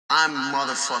I'm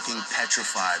motherfucking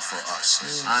petrified for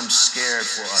us. I'm scared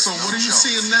for us. So what are you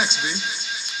seeing next, B?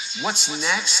 What's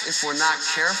next, if we're not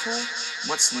careful,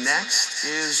 what's next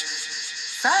is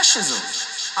fascism.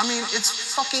 I mean, it's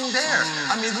fucking there.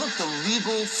 I mean, look, the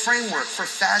legal framework for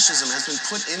fascism has been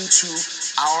put into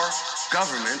our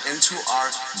government,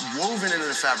 woven into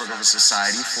the fabric of a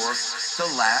society for the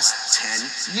last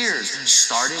 10 years,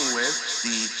 starting with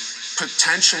the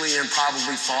potentially and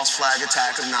probably false flag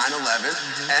attack of 9/11,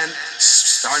 and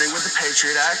starting with the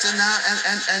Patriot Act, and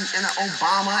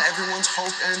Obama, everyone's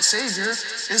hope and savior,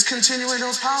 is continuing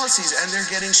those policies, and they're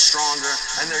getting stronger,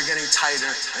 and they're getting tighter,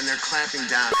 and they're clamping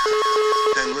down.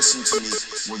 Then listen to me,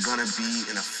 we're gonna be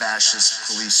in a fascist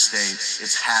police state.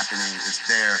 It's happening, it's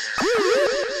there.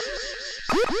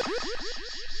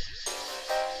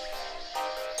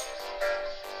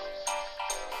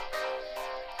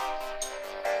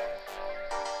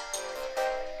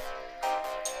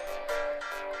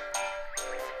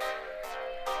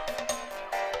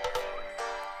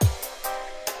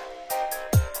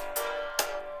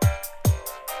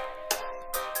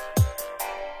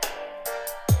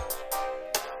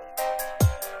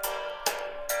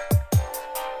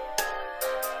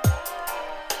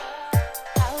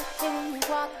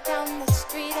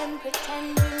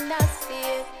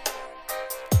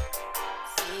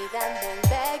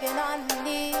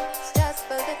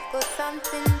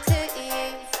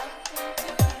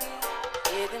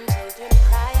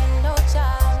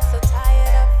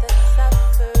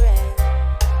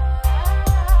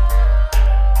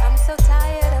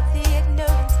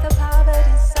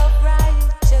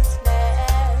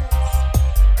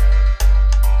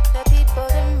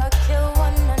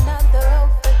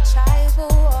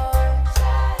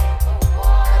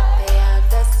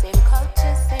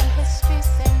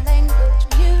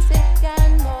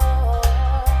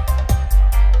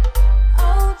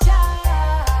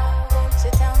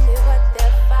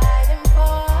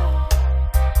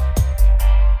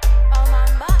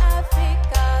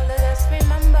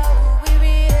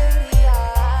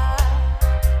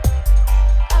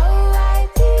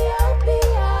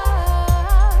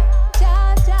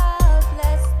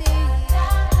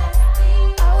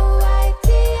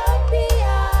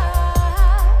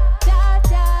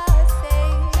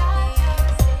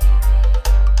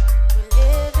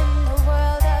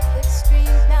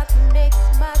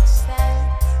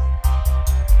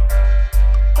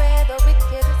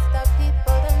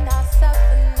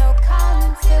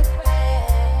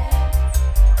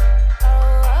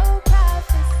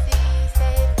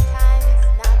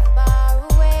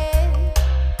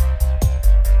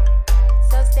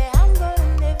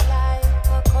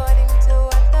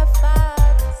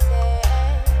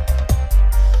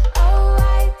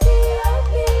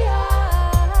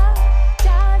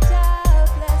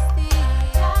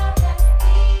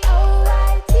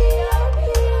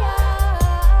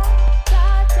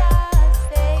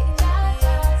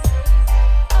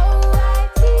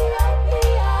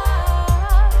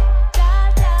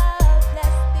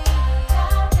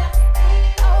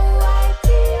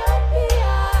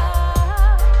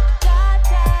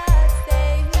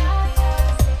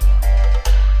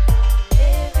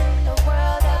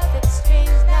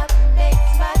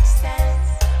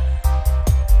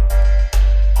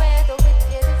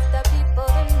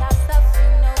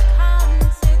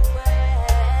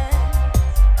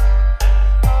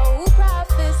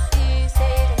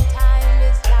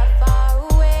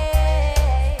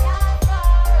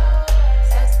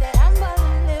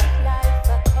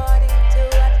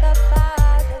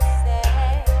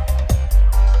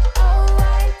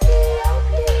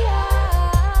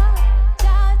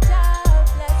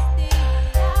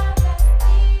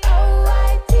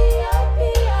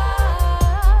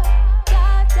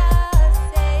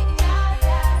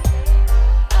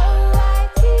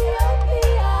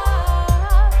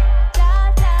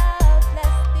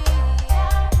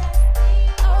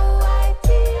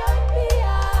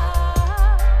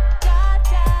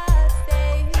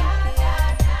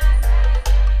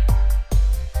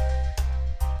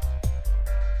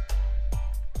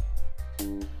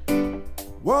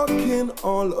 Walking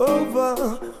all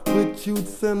over with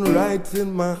truths and rights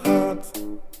in my heart.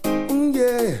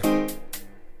 Yeah,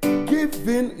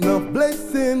 giving enough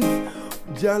blessings,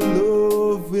 Jah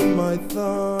love in my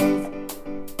thoughts.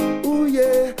 Oh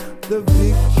yeah, the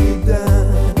victory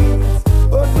dance.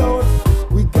 Oh Lord,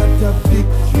 we got a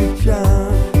victory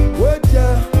chant. Watch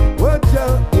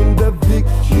out in the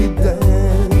victory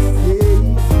dance. Yeah,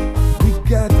 we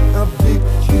got a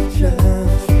victory chant.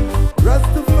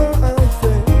 Rastafari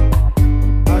say,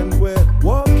 and we're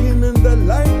walking in the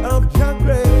light of Jah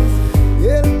grace.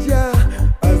 Hail Jah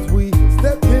as we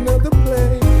step into the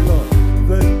place.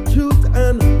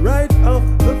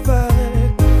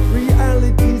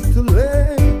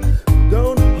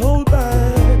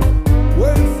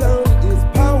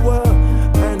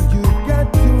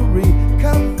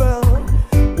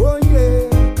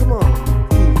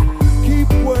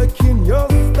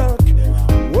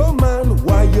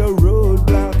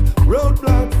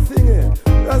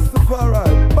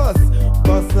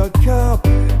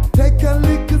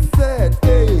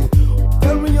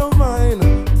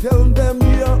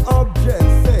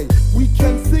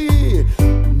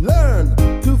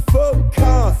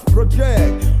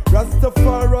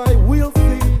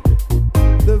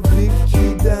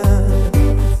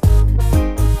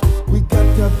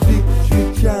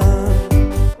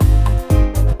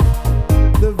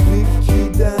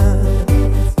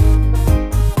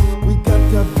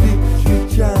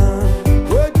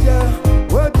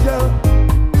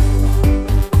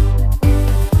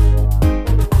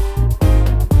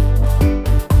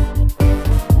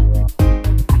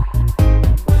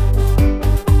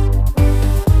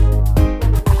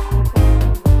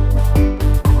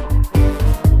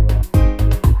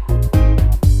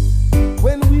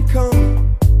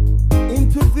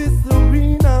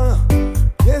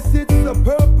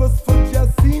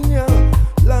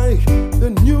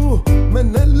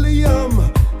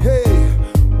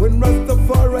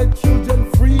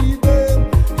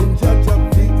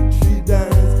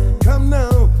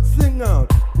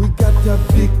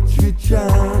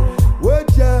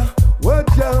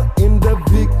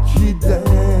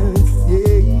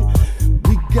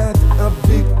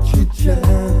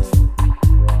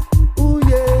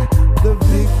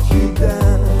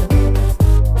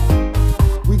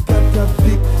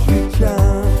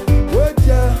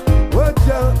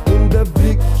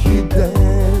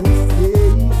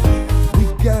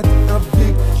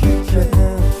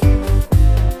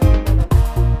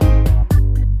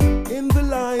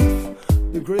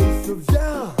 gangsters,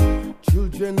 yeah.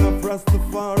 Children of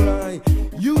Rastafari,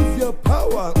 use your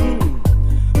power,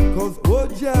 cause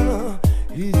Oja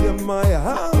is in my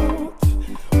heart,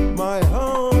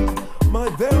 my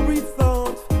very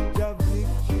thought. Your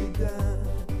victory dance.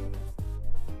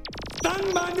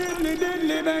 Stand by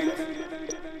diddly bank.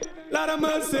 Lot of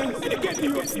mercy, get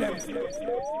you up steps.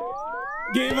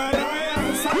 Give a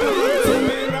royal salute to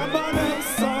me, Rabbana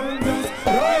soldiers.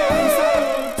 Royal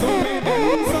salute to me, them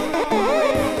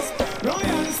warriors.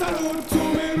 Royal salute to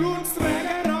me, roots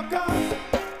reggae rockers.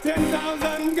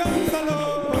 10,000 guns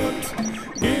salute.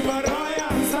 Give a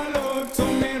royal salute to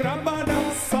me, Rabbana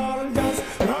soldiers.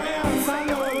 Royal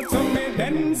salute to me,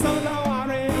 them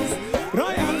warriors.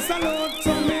 Royal salute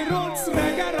to me, roots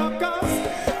reggae rockers.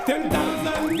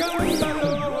 10,000 guns salute.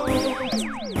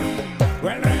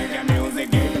 Well, reggae music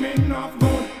give me enough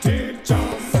good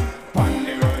teachers. Pon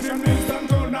the version, listen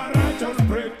to the righteous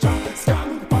preacher.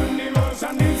 Skank pon the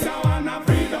version, this ya wanna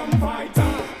freedom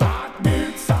fighter.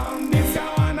 Heartbeat sound, this ya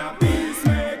wanna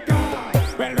peacemaker.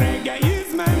 Well, reggae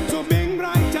is meant to bring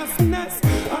righteousness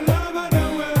all over the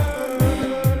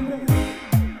world.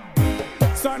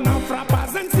 So now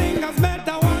rappers and singers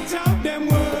better watch out them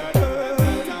words.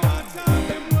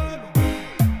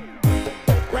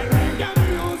 Well, reggae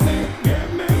music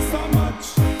give me so much.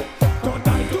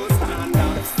 Total to stand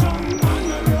up strong on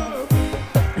the road.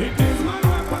 It is my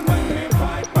weapon when we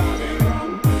fight Babylon.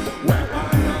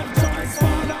 Weapon of choice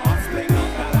for the offspring of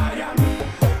the lion.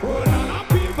 Whole lot of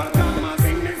people come and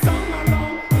sing this song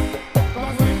along.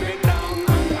 Cause we've been down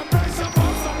under pressure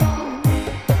for so long.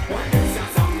 When it's your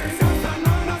song, it's just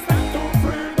another step too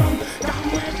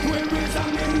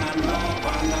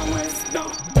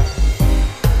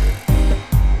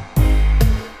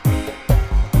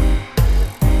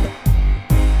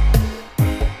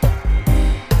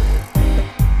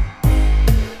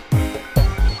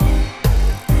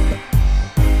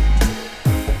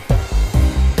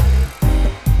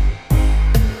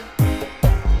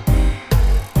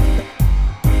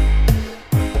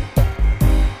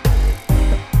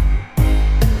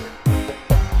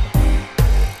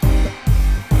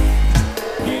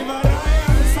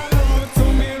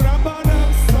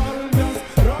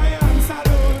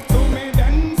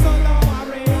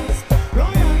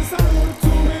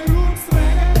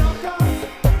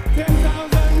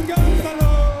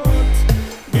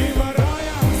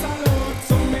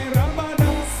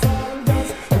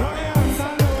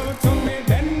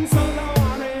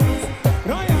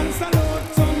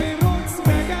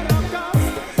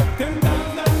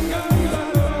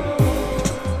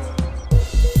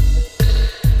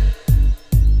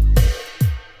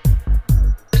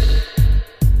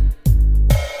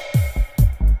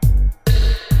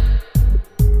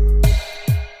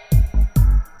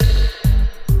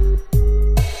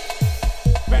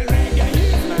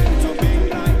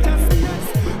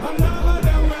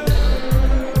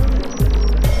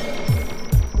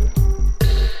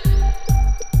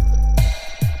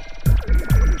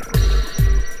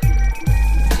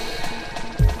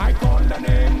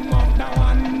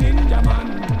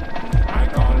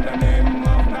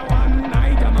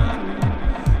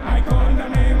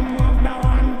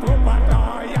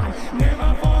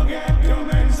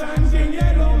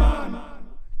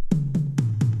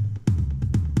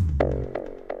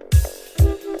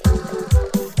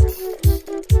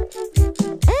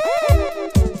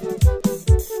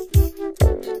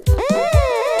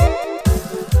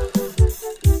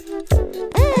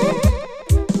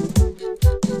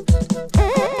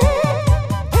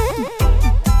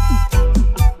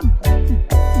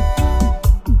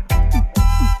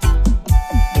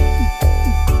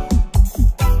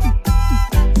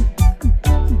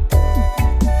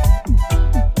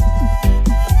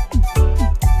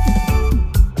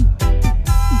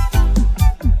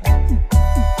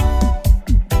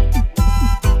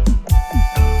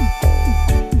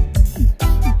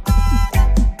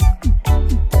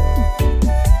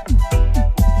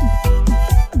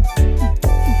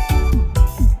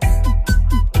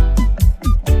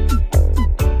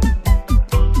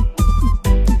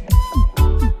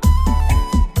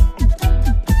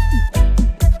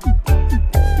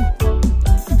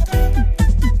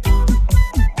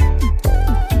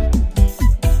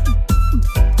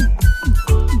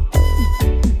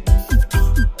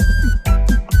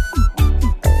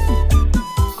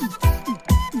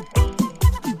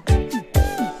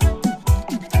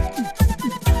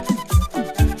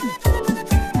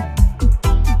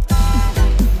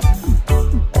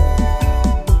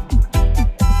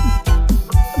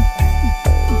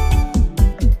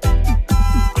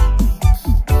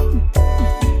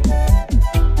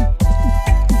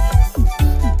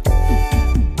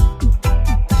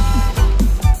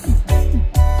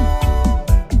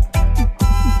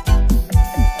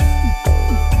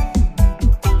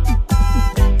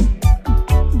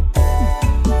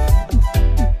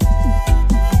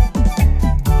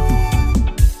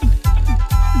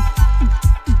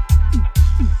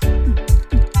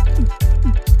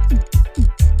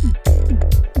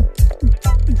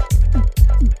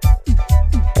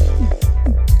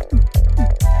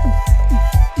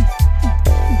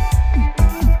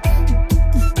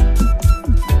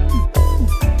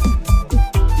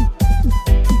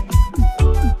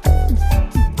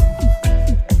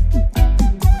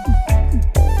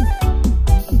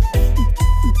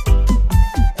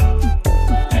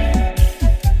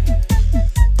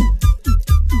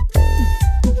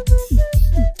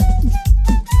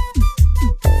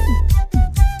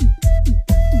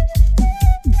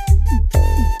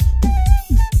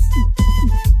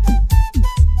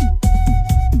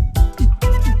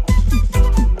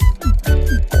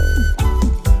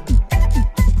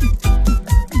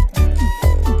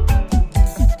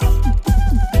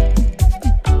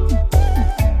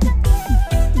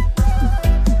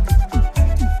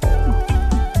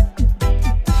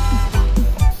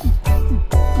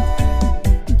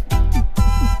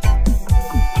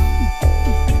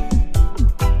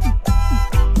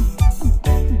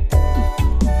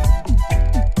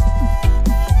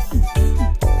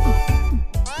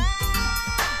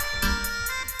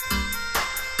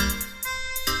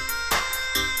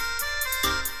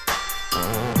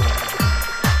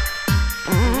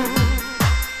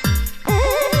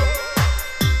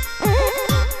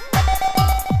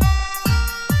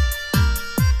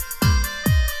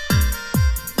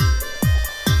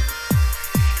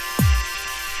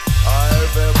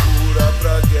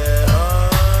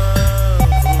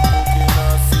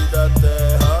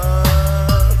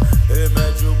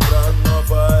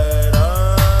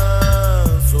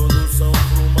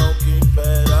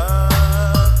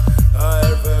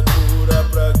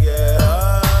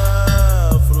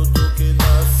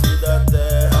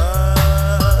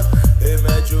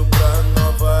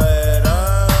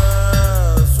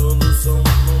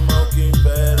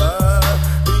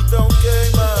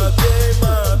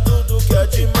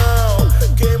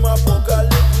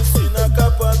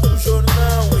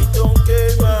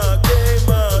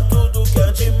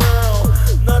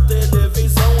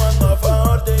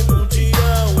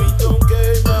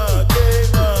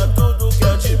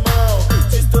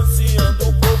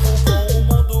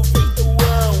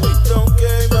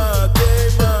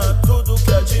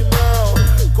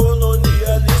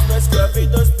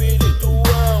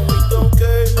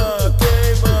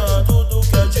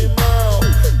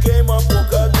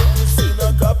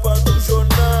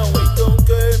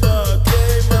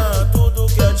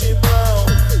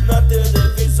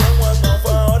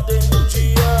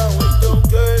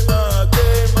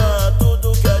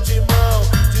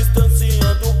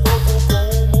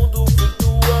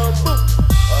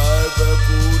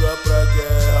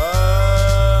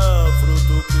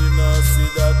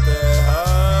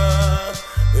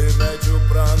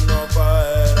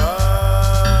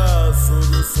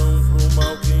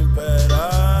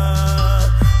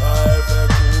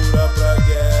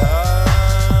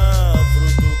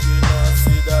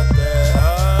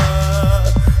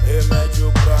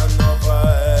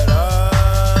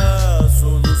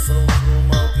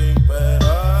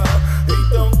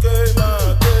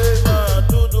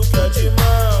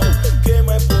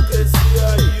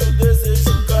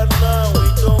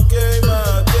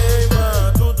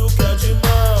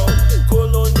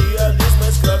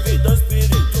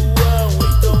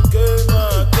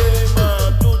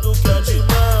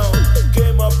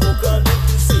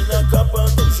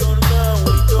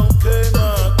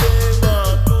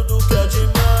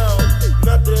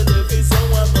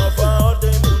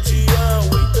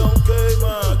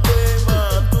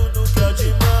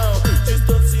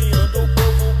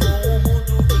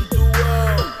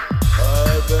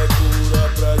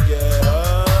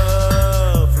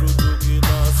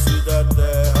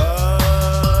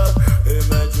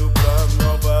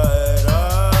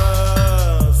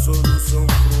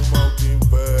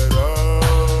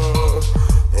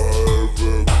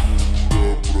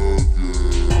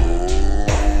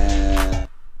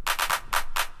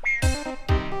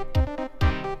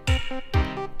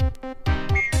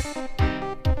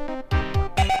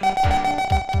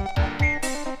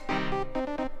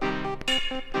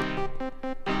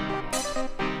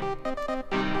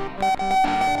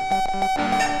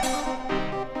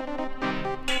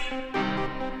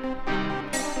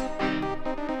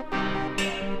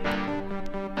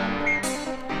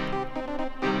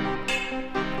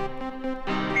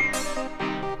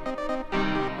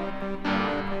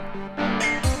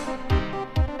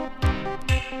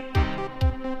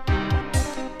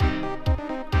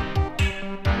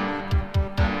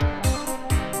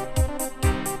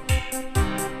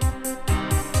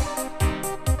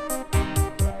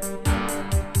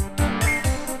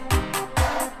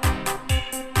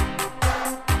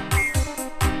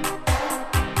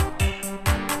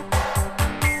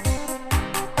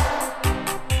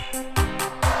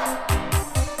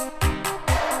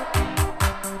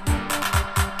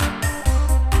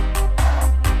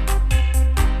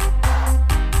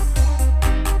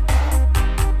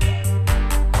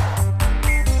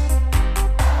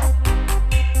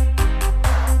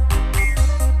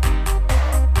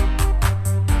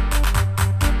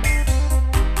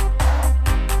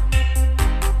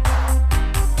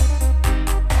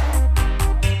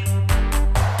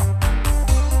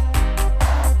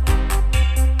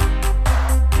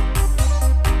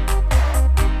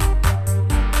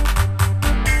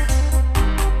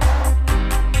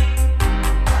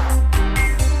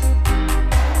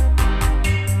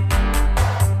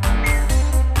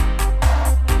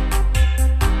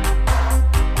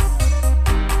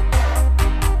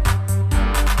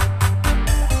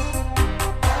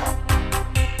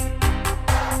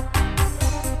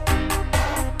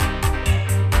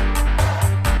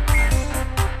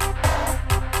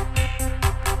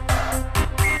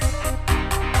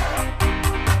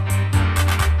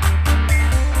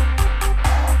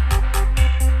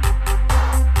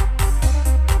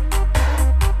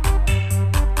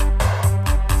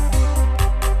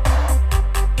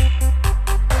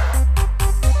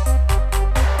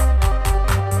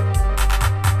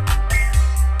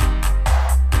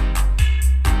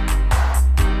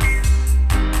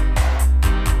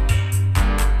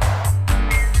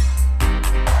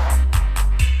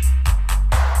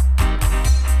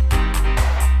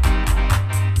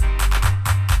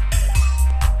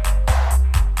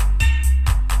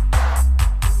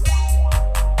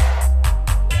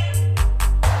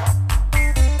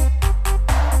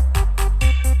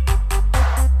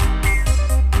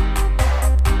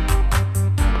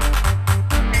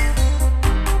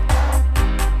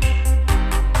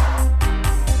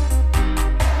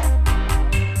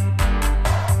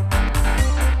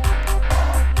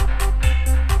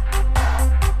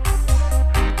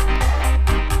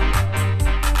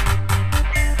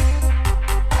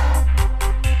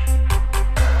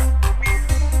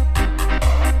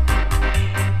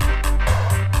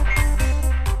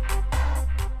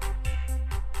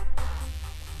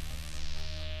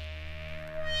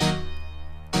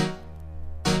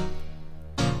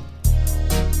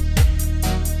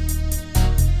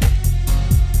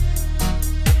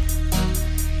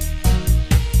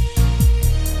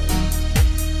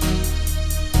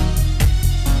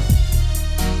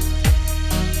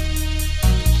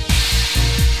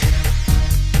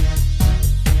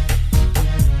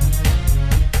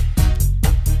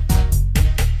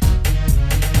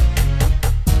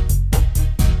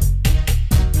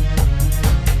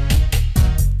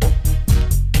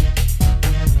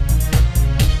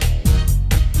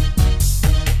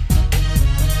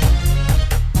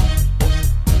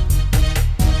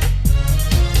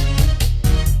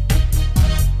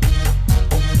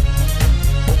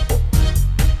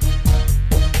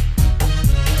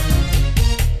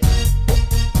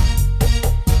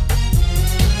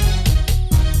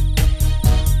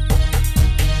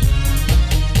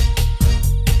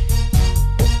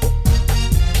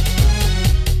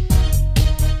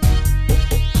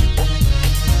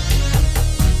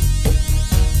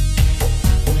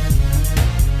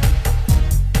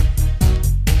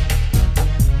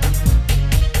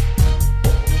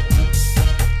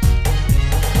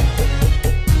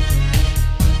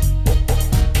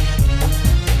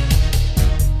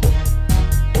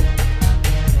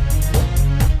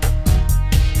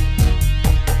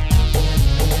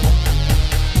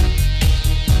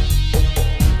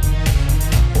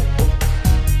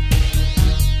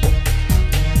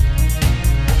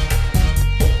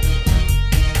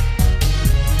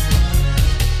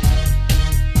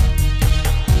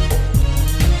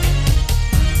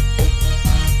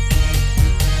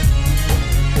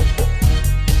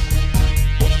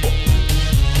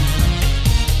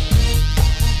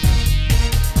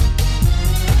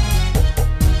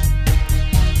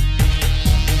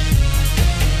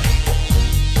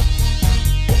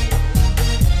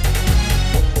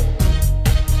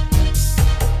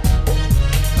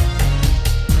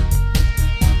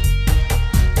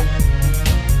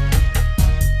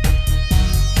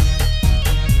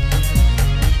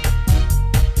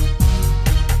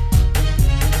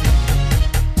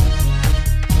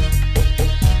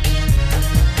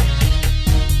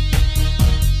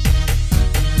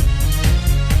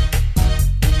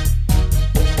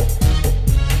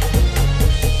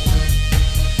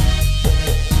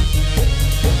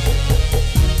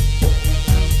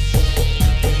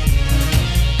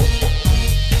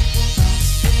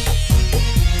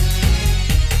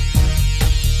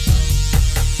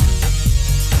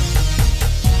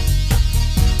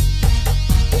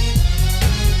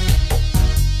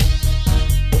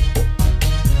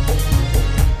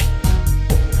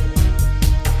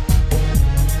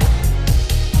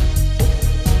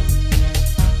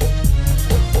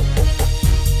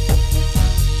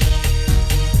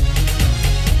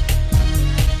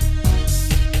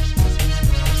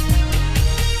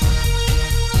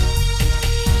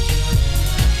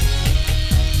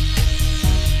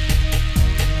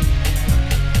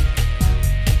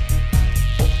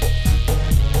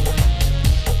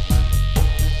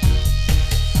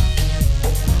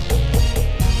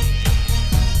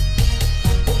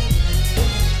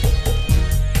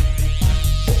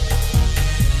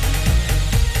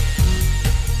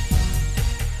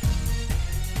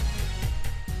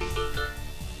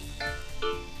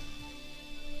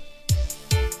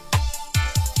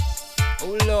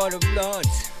Lord of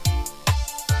Lords,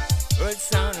 earth,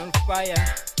 sound, and fire.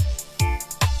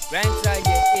 Grant I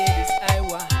your ear this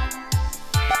Iowa.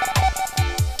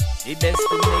 They best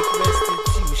to make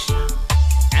restitution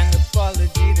and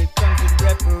apology that comes with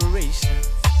reparations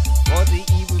for the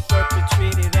evil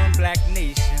perpetrated on black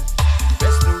nations.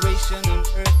 Restoration on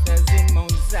earth as in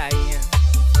Mount Zion.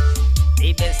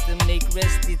 They best to make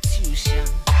restitution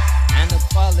and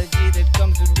apology that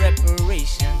comes with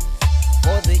reparations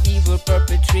for the evil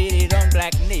perpetrated on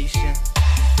black nations.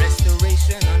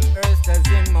 Restoration on earth as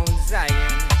in Mount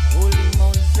Zion, holy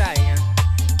Mount Zion.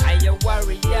 I a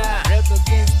warrior, rebel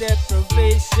against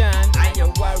deprivation. I a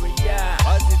warrior,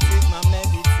 positive my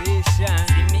meditation.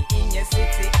 See me in your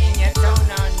city, in your town,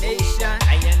 our nation.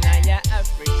 I a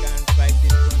African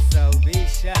fighting for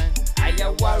salvation. I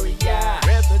a warrior,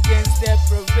 rebel against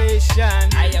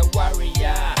deprivation. I a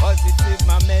warrior, positive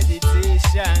my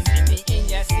meditation. See me in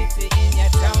your city, in your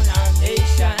town, our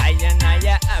nation. I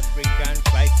a African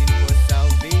fighting for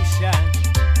salvation.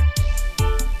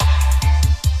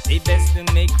 They best to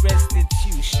make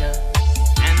restitution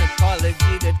and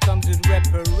apology that comes with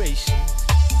reparations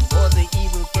for the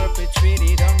evil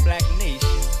perpetrated on black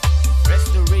nations.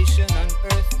 Restoration on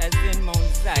earth as in Mount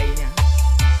Zion.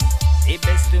 They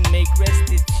best to make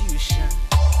restitution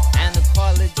and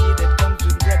apology that comes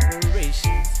with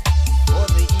reparations for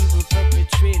the evil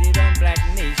perpetrated on black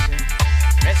nations.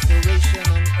 Restoration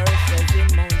on earth as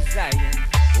in Mount Zion,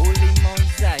 holy Mount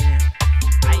Zion.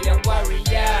 I a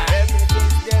warrior, rebel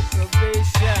against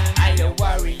deprivation. I a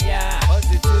warrior,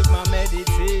 positive my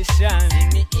meditation. See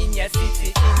me in your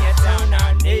city, in your town,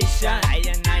 our nation. I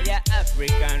a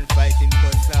African fighting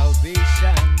for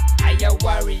salvation. I a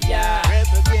warrior,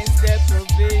 rebel against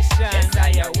deprivation. Yes,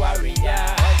 I a warrior,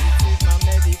 positive my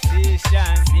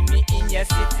meditation. See me in your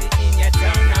city, in your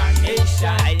town, our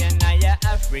nation. I a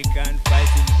African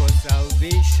fighting for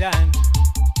salvation.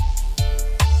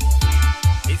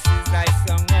 This is thy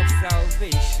song of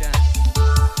salvation.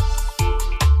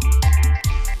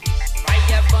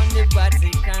 Fire upon the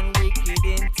Vatican, wicked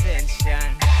intention.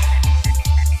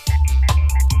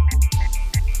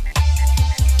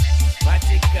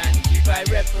 Vatican, give I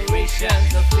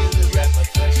reparations or feel the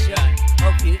repercussion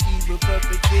of your evil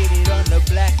perpetrated on the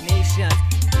black nations.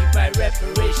 Give I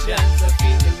reparations or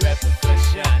feel the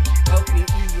repercussion of your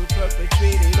evil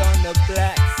perpetrated on the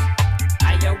blacks.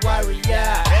 I a warrior,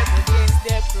 rebel against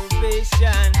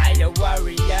deprivation. I a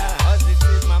warrior,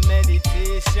 positive my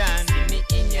meditation. See me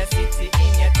in your city,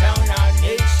 in your town, our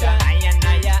nation. I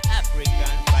a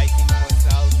African fighting for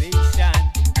salvation.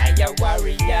 I a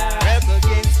warrior, rebel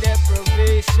against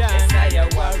deprivation. Yes, I a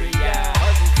warrior,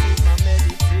 positive my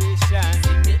meditation.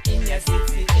 See me in your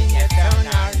city, in your town,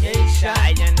 our nation.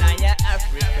 I a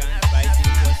African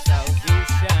fighting for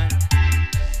salvation.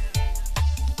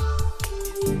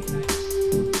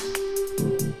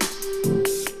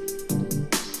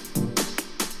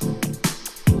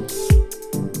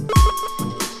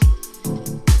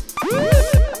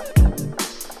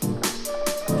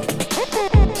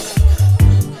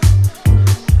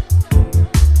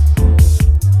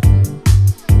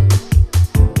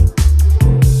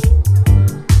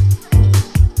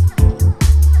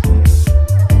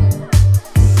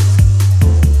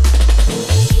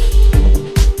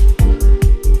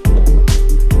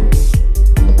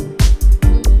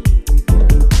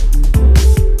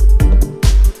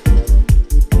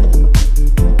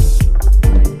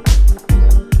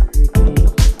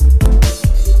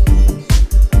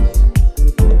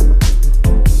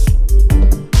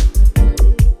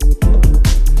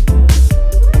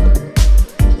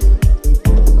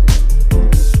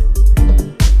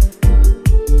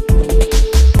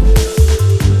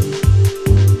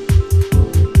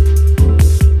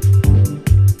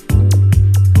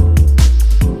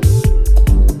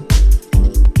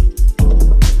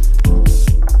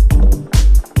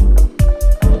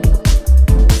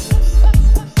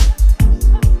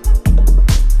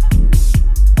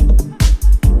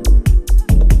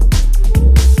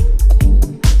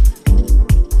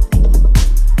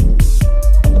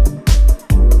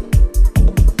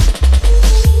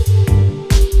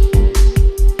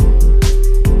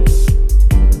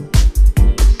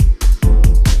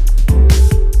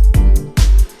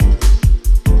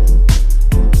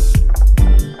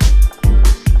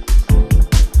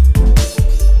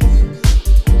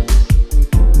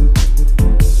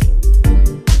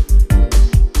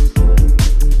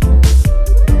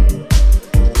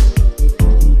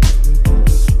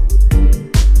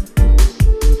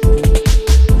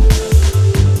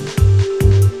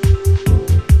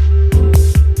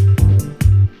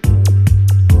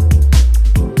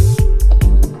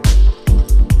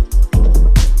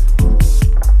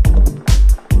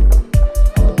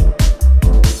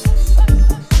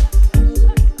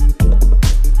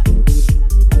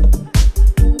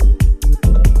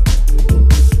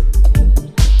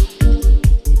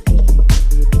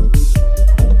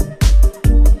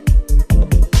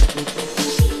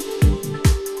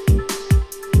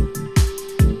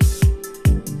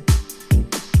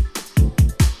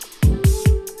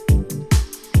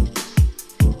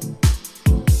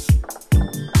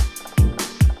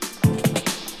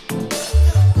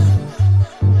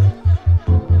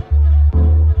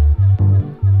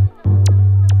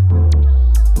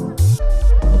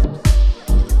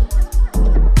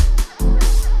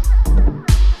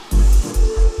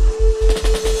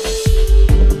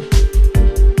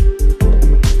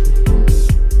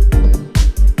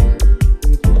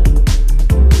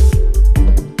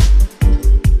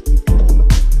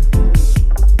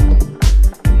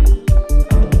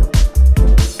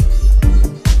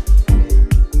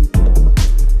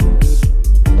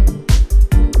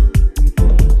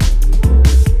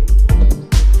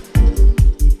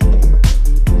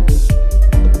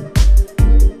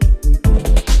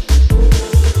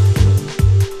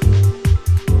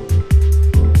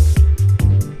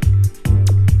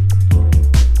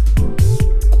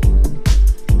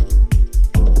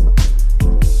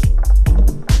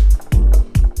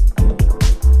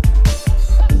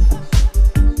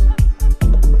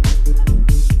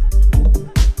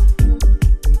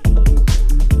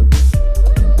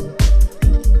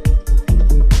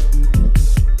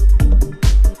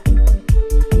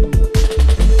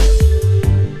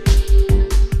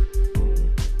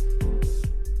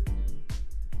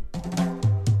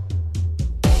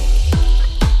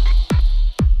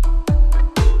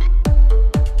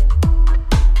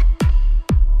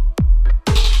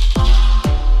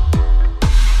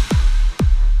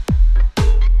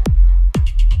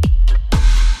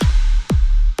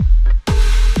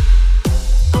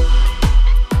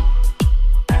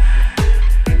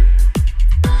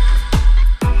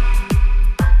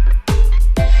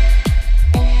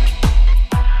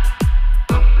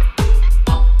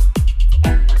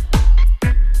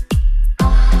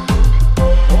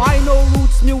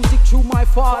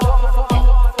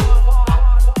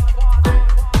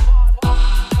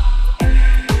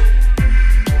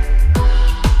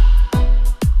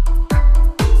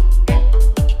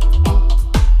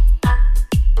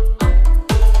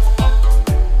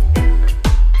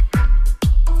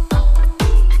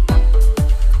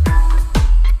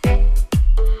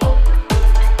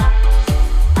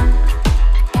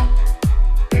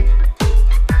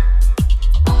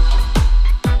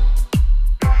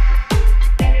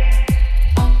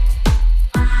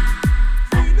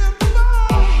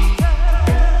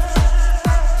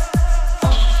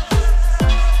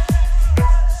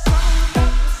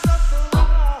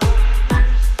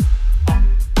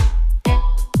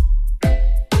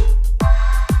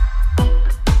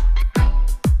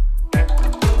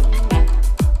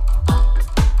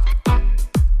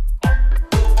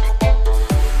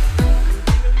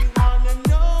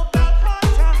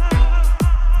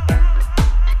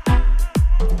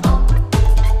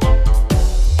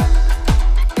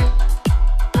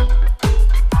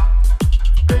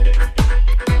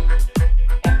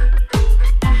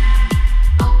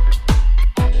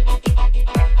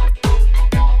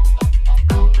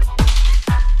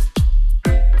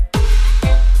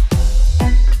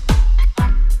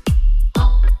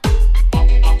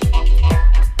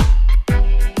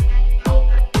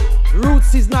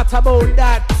 not about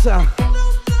that.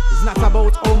 It's not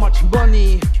about how much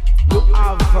money you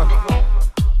have,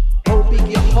 how big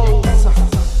your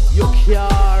house, your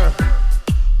car,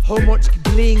 how much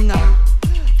bling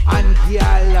and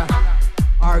gyal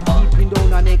are keeping down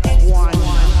the next one.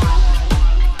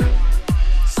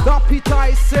 Stop it,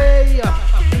 I say.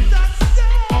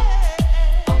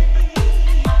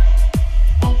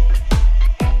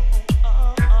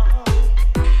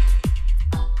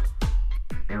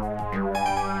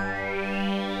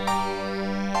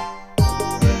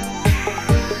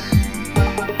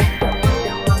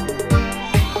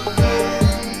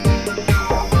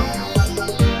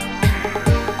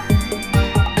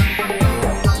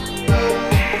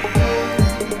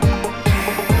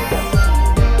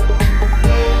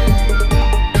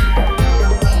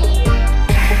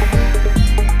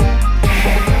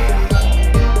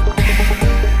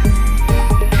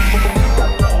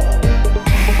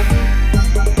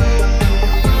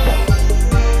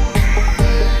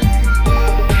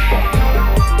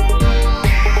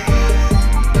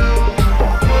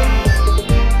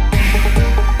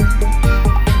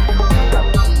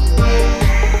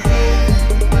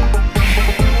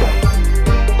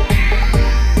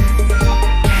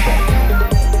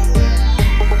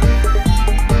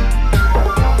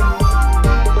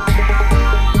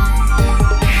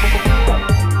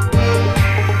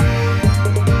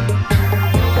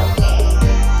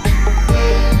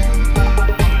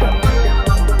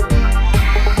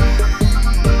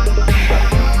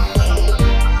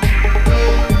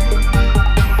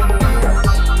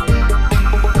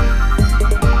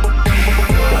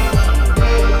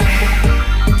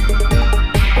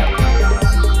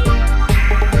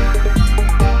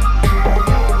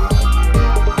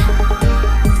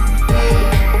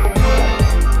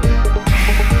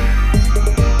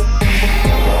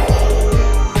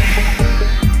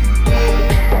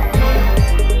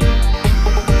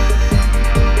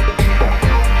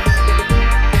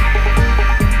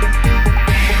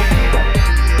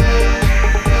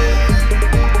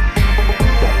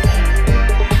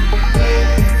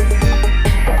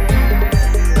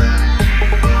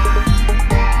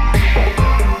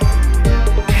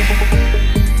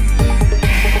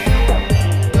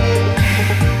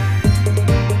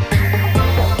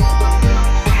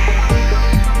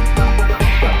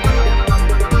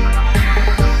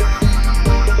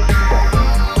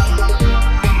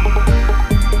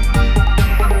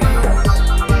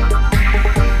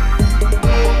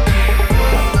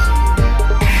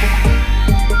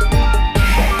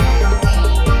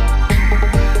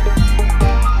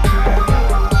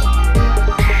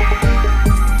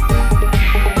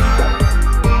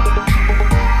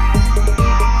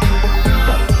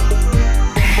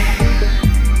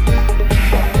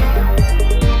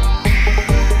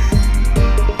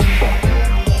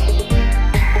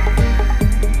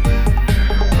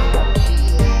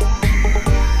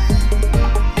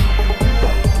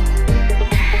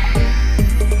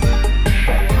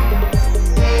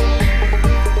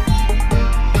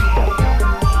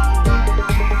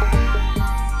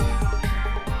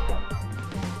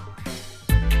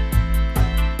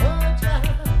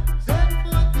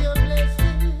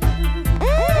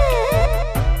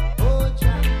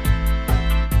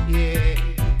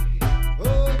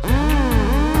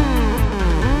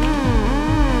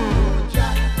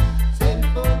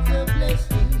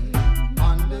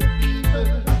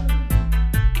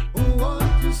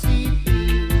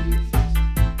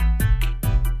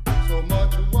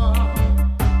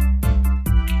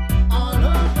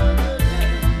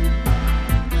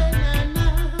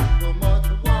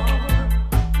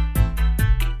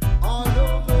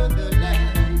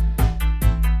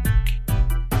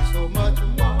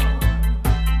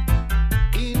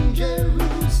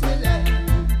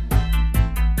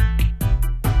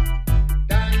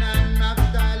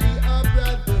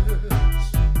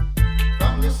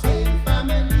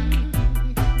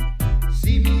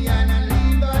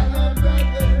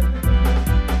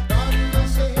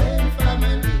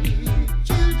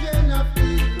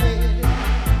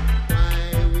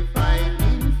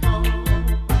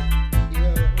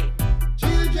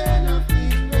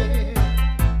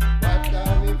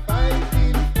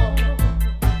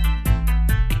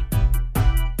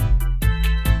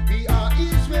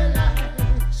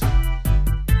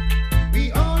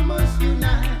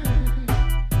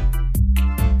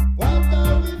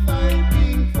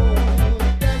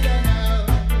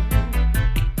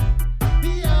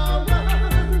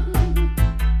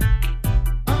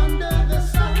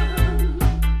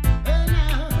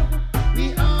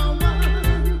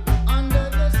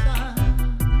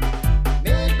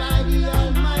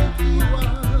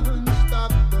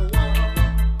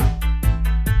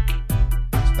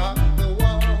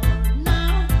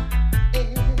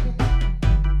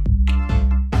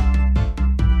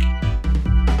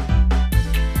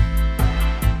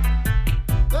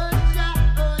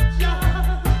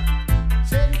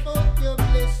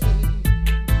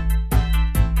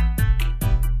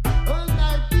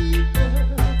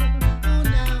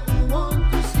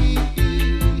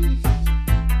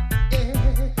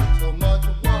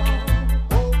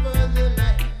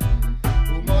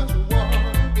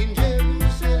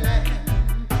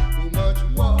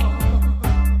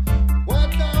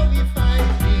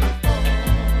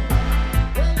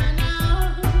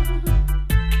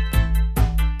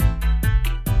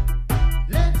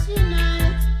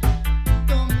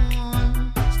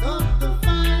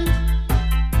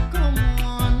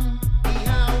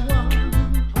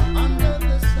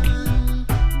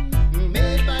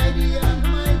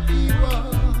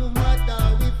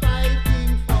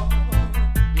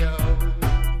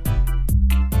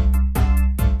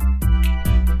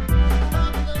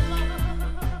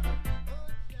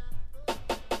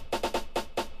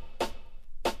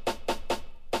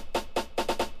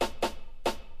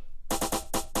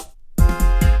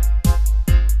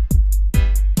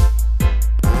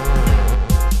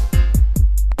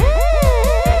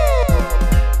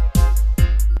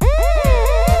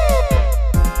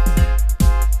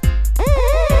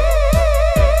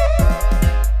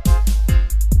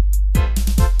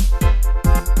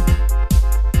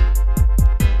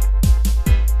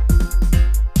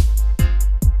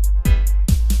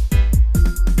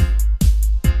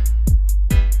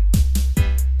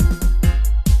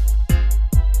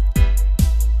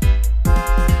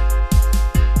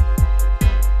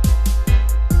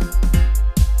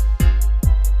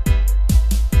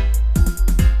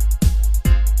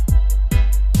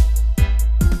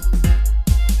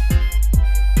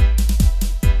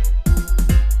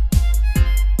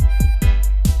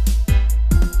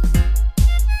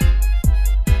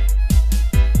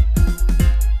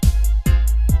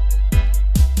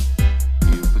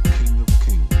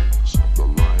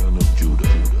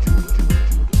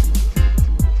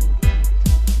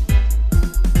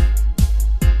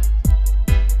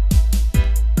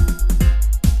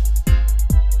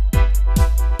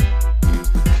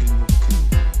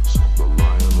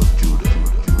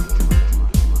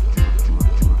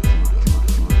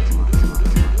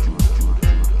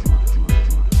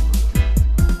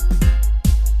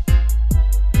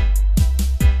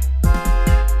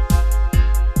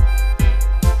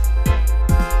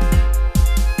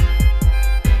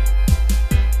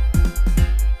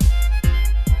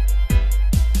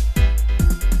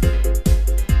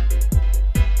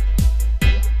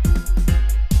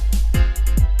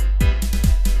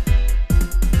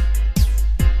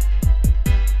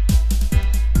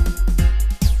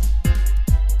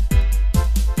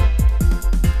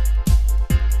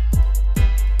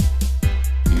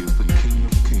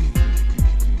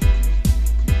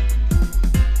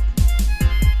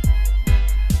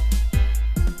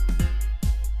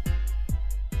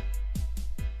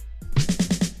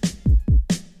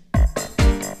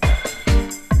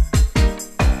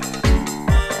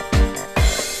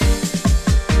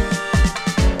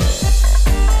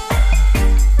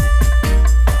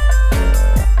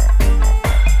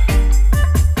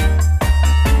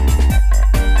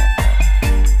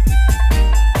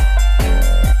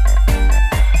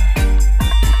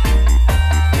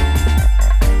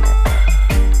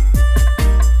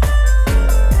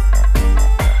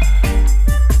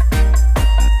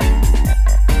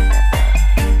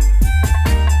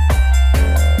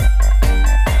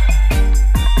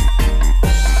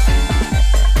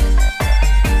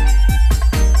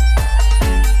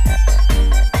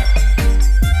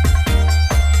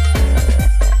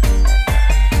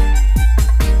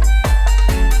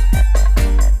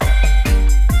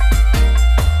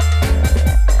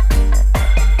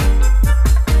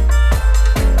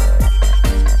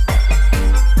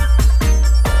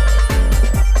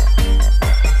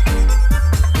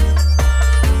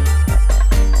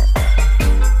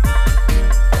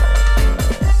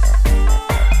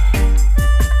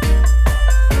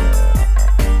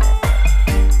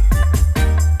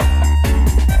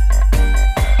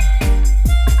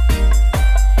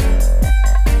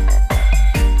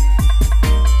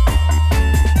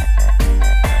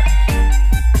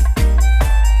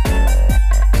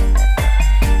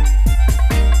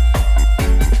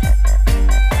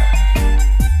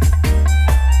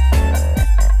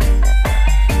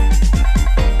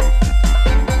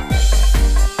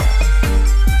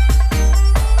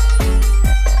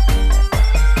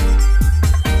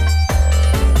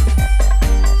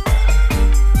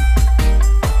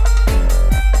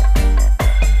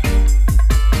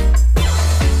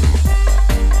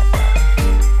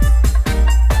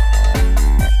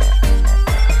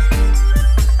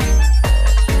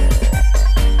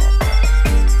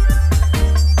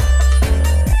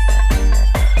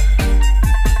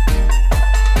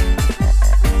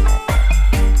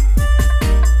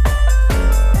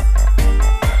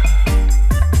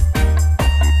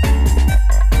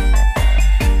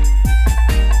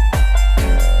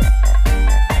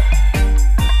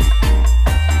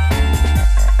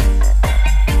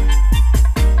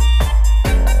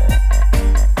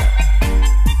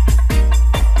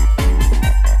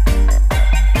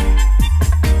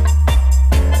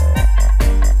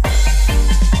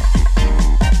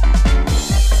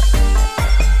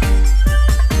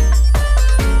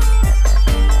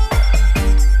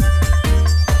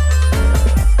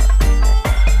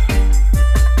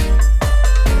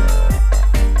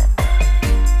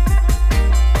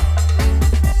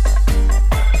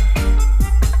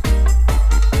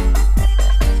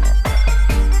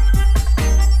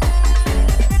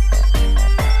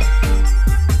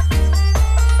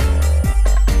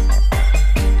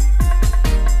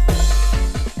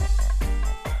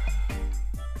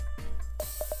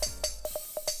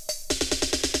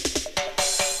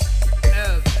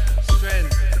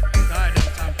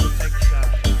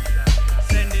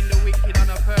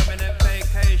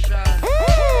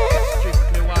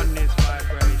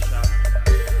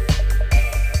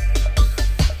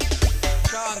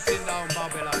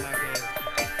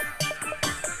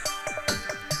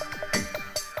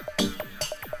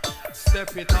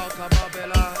 Step it out of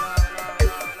Babylon,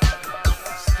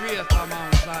 straight to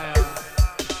Mount Zion.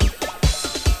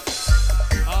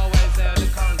 Always there the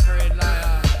conquering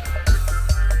lion,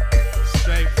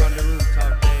 straight from the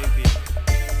rooftop, baby.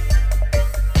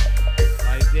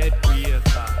 My dead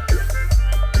creator,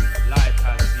 life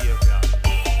and savior,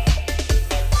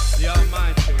 the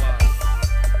Almighty One,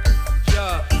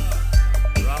 Jah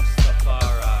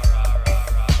Rastafari,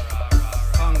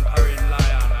 conquering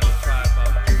lion and the tribe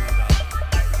of Judah,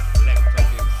 elect of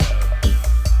himself.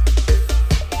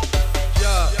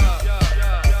 Jah.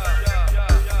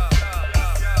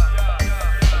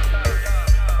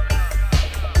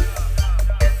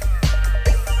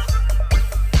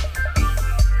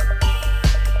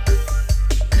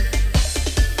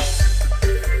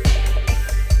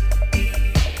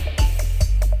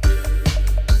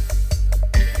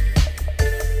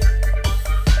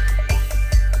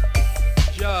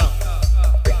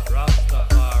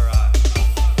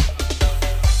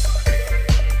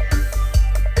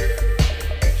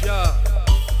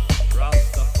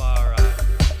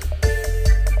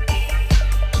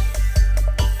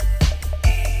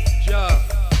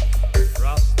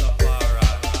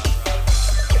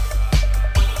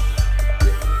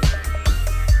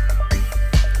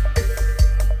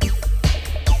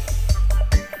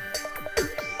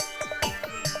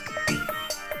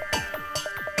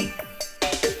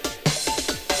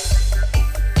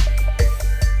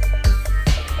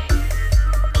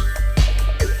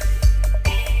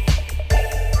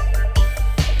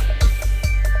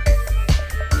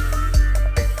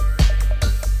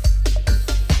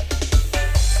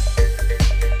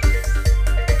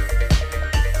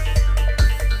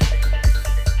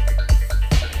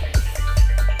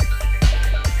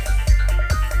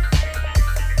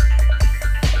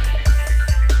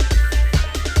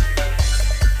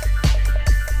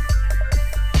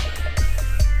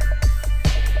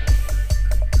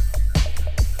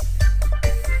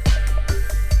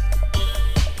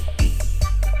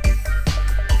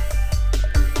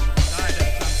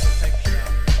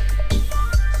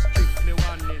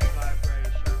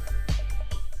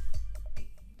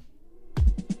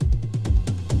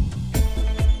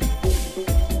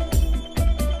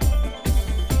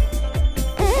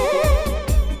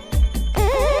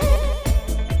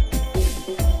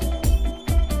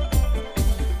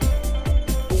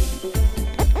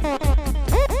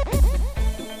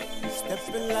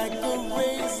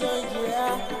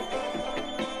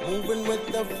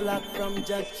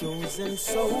 Jah chosen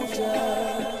soldier.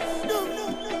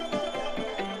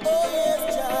 Oh yes,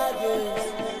 Jah, yes.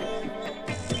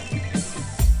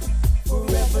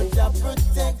 Forever Jah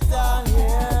protect our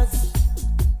heads.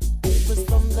 Keep us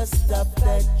from the stuff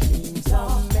that dreams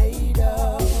are made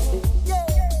of.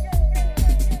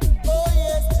 Oh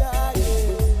yes, Jah,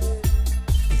 yes.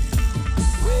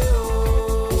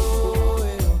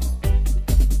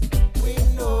 We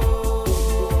know.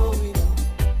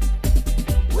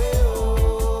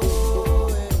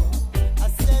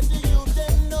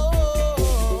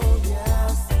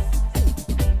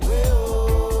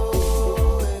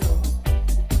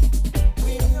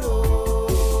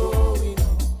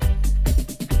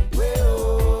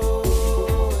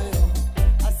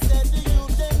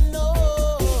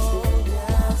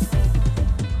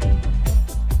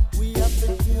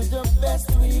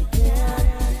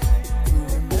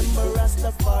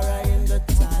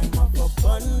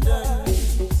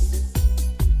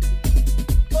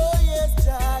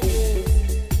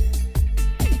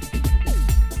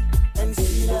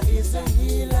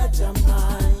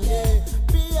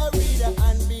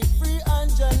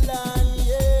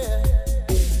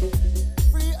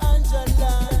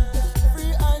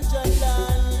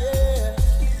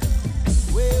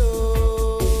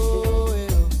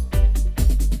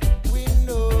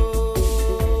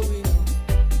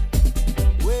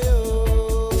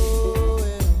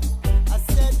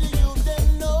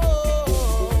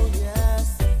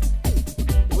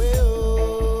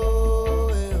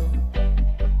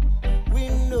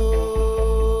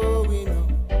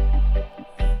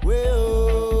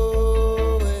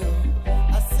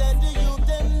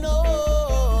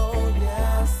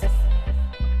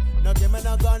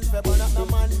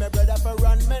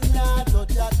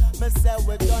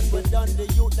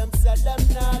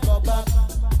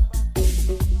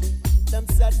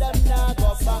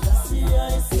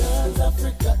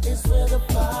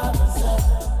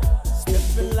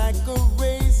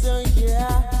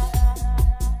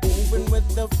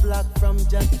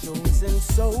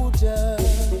 Soldier.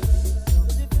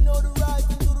 If you know the right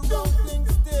and do the wrong thing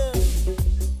still,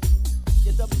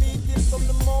 get a beating from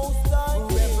the Most High.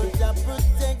 Forever Jah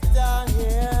protect our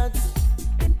heads,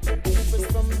 keep us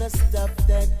from the stuff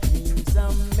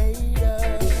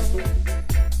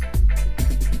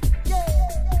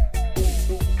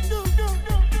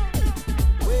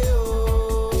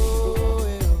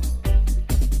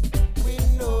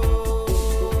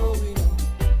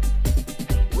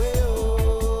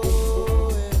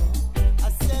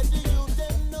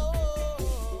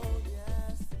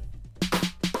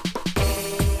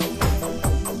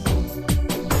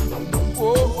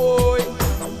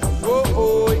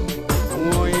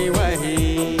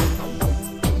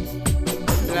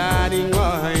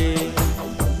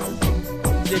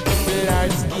the people are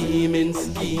scheming,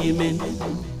 scheming.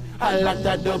 A lot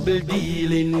of double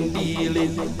dealing,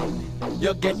 dealing.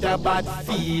 You get a bad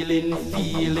feeling,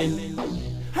 feeling.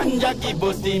 And you give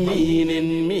us the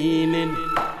meaning, meaning.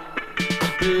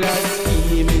 People are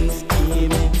scheming,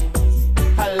 scheming.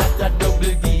 A lot of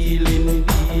double dealing,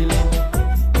 dealing.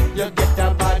 You get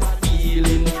a bad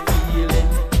feeling, feeling.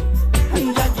 And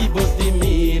you give us the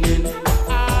meaning.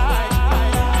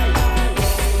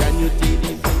 Can you take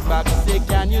the feedback? Say,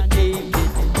 can you take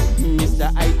it? Mr.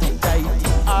 IT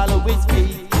Tighty, always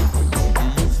fake it. The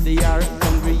youths, they are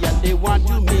hungry and they want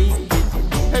to make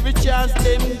it. Every chance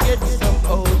them get,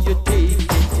 somehow you take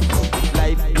it.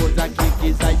 Life was a kick,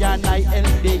 is I and I and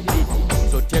they did it.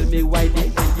 So tell me why the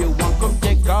hell you want come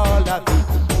take all of it.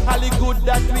 All the good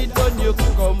that we done, you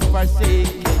come forsake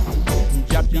it.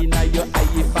 Jump in your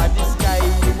eye for the sky.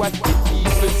 What the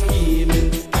people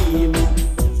scheming, scheming.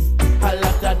 A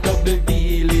lot of double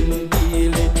dealing,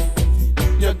 dealing.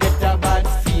 You get a bad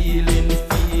feeling,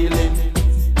 feeling.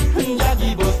 And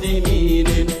you give us the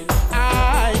meaning.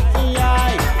 Aye,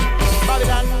 aye.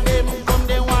 Babylon them come,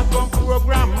 they want come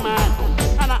program, man.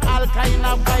 And all kind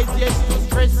of vibes, yes, to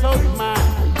stress out, man.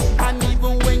 And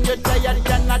even when you're tired, you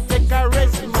cannot take a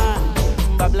rest,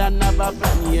 man. Babylon have a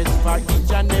plan, yes, for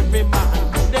each and every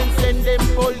man. Then send them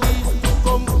police to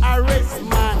come arrest,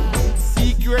 man.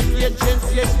 Secret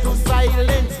agents, yes, to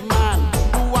silence, man.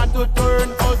 Who want to turn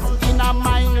us in a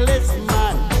mindless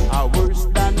man. A worse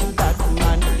than that,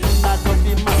 man. Not of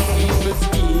the man, people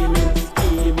scheming,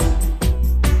 scheming.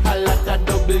 A lot of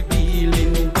double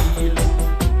dealing, dealing.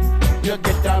 You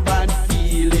get a bad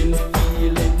feeling,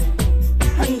 feeling.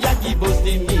 And you give us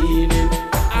the meaning.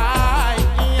 Aye,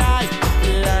 aye.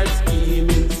 They are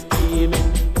scheming, scheming.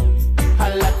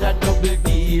 A lot of double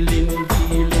dealing,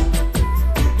 dealing.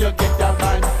 You get a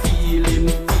bad feeling,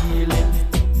 feeling.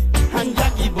 And you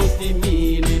give us the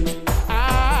meaning.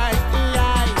 Aye,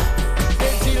 aye.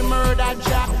 Say till murder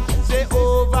jack, say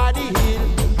over the hill.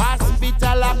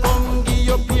 Hospital a come give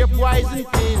you pure poison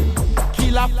pill.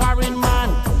 Kill a foreign man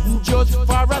just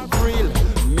for a thrill.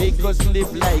 Make us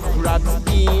live like rats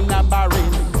in a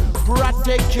barrel.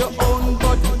 Protect your own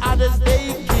but others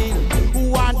they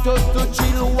kill. Want us to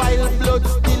chill while blood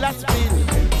still a spill.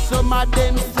 Some of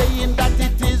them saying that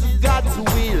it is God's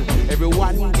will.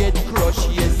 Everyone get crushed,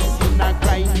 yes, in a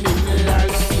grind. People are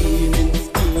scheming,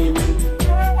 scheming.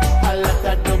 A lot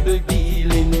of double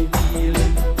dealing,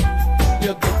 dealing.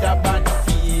 You get a bad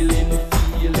feeling,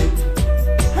 feeling.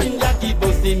 And you give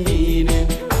us the meaning.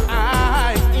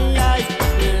 Aye, aye.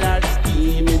 People are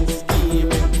scheming,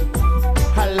 scheming.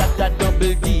 A lot of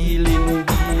double dealing,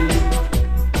 dealing.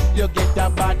 You get a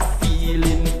bad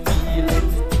feeling, feeling.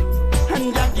 And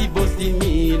you give us the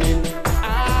meaning.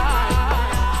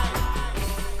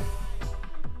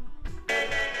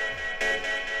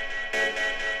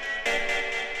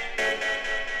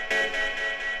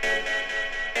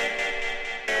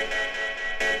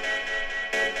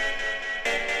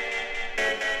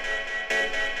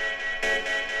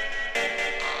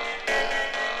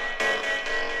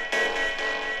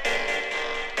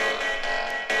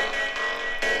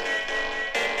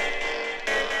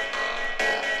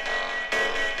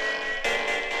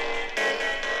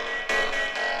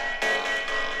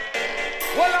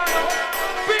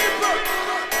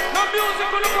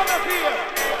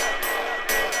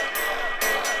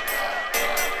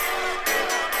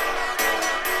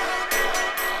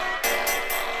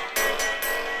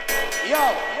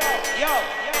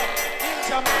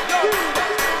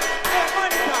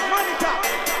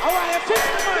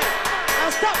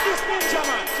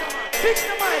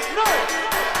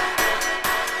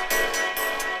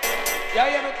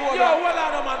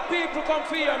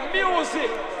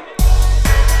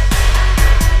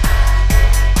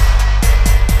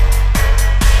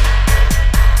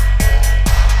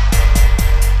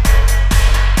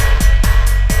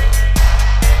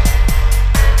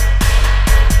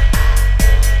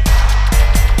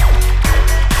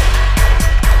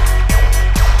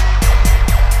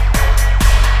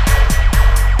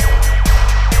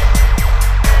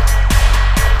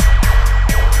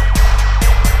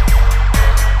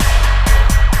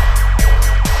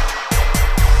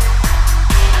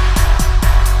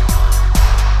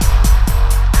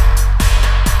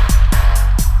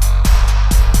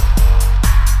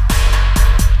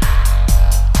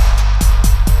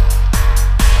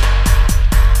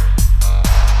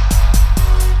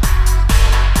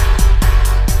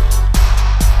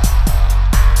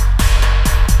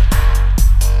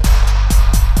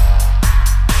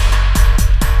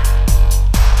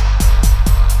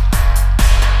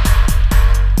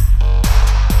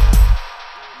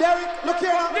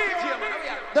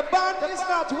 band is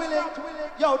not willing.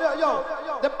 Yo,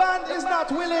 the band is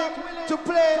not willing to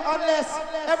play unless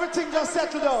everything just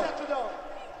settled down.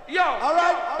 Yo, all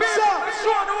right,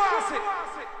 show the wassy.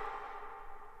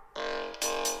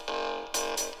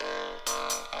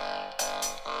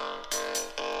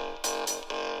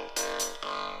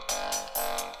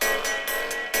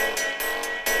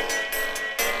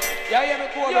 Yeah, yeah, me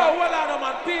cool. Yo, well, I know,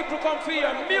 man. People come for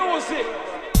your music.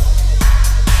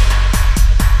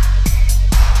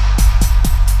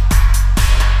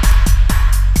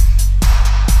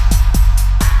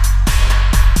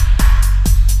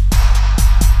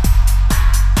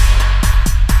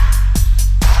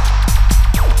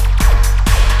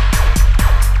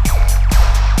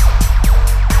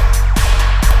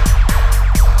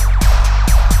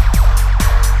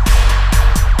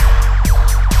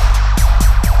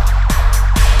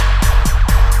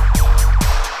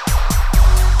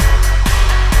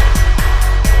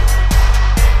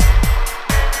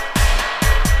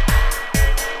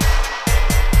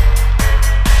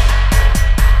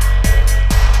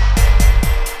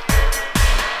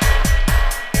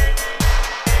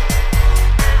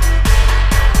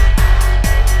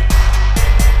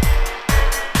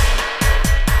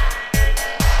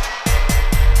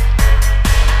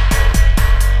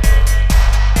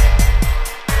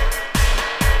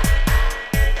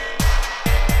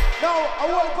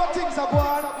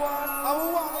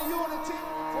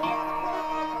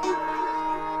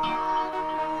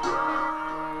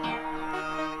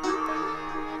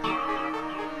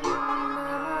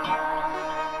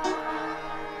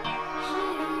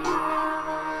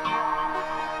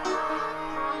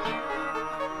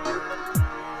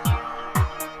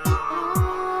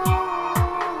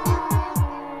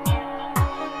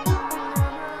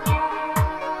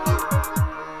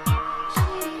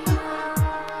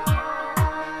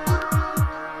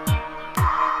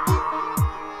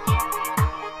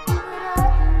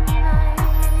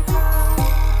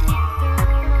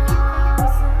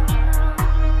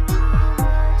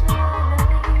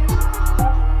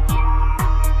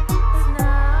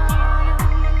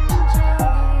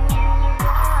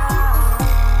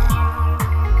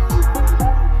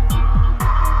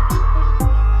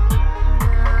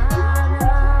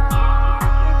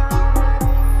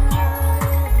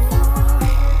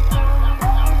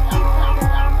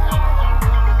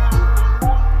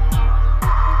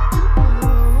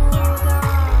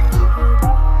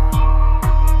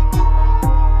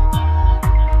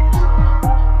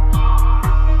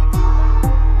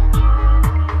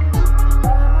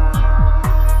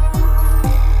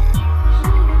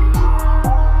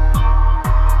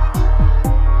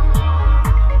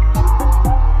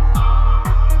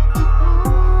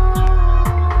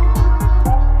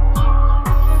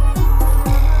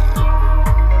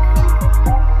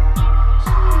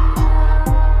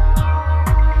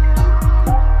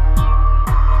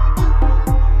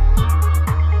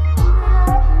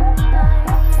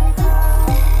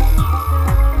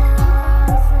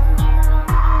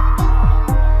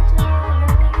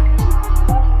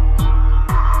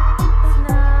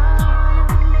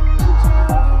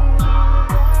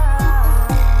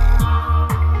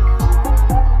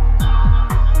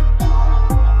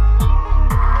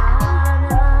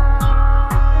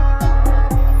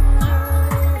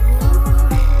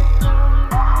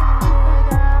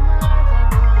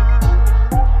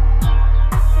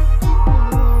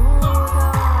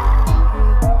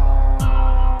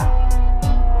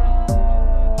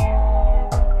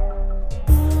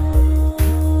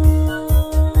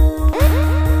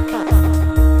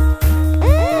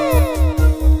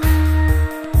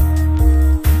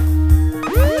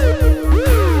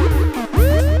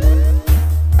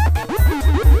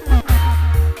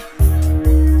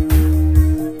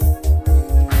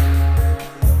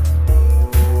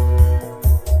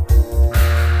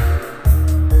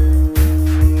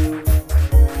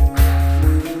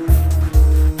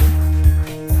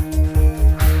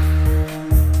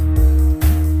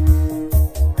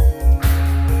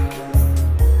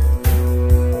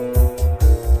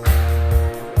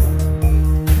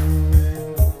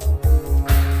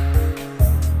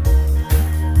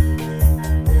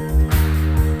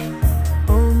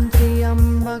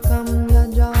 त्र्यम्बकं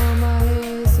यजामहे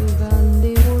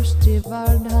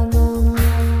सुगन्धिपुष्टिवर्धनम्